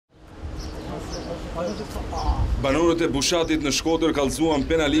Banorët e Bushatit në Shkodër kallëzuan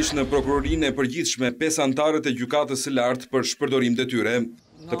penalisht në prokurorinë e përgjithshme 5 anëtarët e gjykatës së lartë për shpërdorim detyre.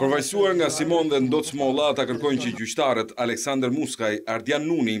 Të përfaqësuar nga Simon dhe Ndoc Molla, ata kërkojnë që gjyqtarët Aleksandër Muskaj, Ardian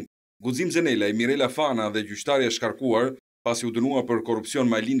Nuni, Guxim Zenelaj, Mirela Fana dhe gjyqtarja e shkarkuar, pasi u dënuar për korrupsion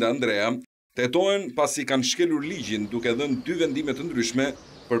Majlinda Andrea, të hetohen pasi kanë shkelur ligjin duke dhënë 2 vendime të ndryshme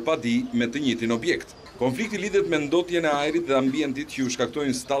për padi me të njëjtin objekt. Konflikti lidhet me ndotjen e ajrit dhe ambientit që u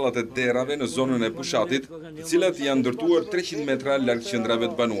shkaktojnë stallat e derave në zonën e Bushatit, të cilat janë ndërtuar 300 metra larg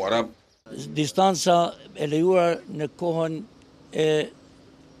qendrave të banuara. Distanca e lejuar në kohën e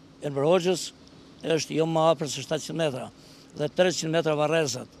Enver Hoxhës është jo më afër se 700 metra dhe 300 metra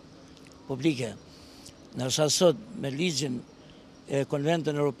varrezat publike. Ndërsa sot me ligjin e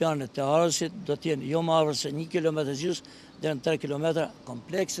Konventin Evropian të Arësit do të jenë jo më afër se 1 kilometër gjys deri në 3 kilometra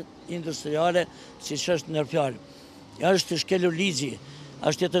komplekset industriale, siç është në fjalë. Është shkelur ligji,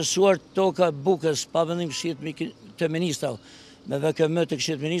 është jetësuar toka Bukës pa vendim Këshillit të Ministrave. Me VKM të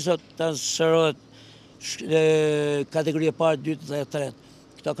Këshillit të Ministrave transferohet kategoria parë, 2 dhe 3.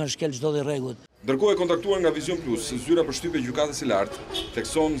 Këta kanë shkel çdo lloj rregulli. Ndërkohë e kontaktuar nga Vision Plus, zyra për shtypje gjykatës së lartë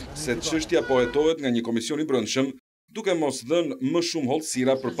thekson se çështja po hetohet nga një komision i brendshëm, duke mos dhënë më shumë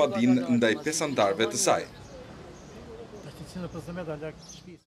hollësira për padin ndaj 5 anëtarëve të saj.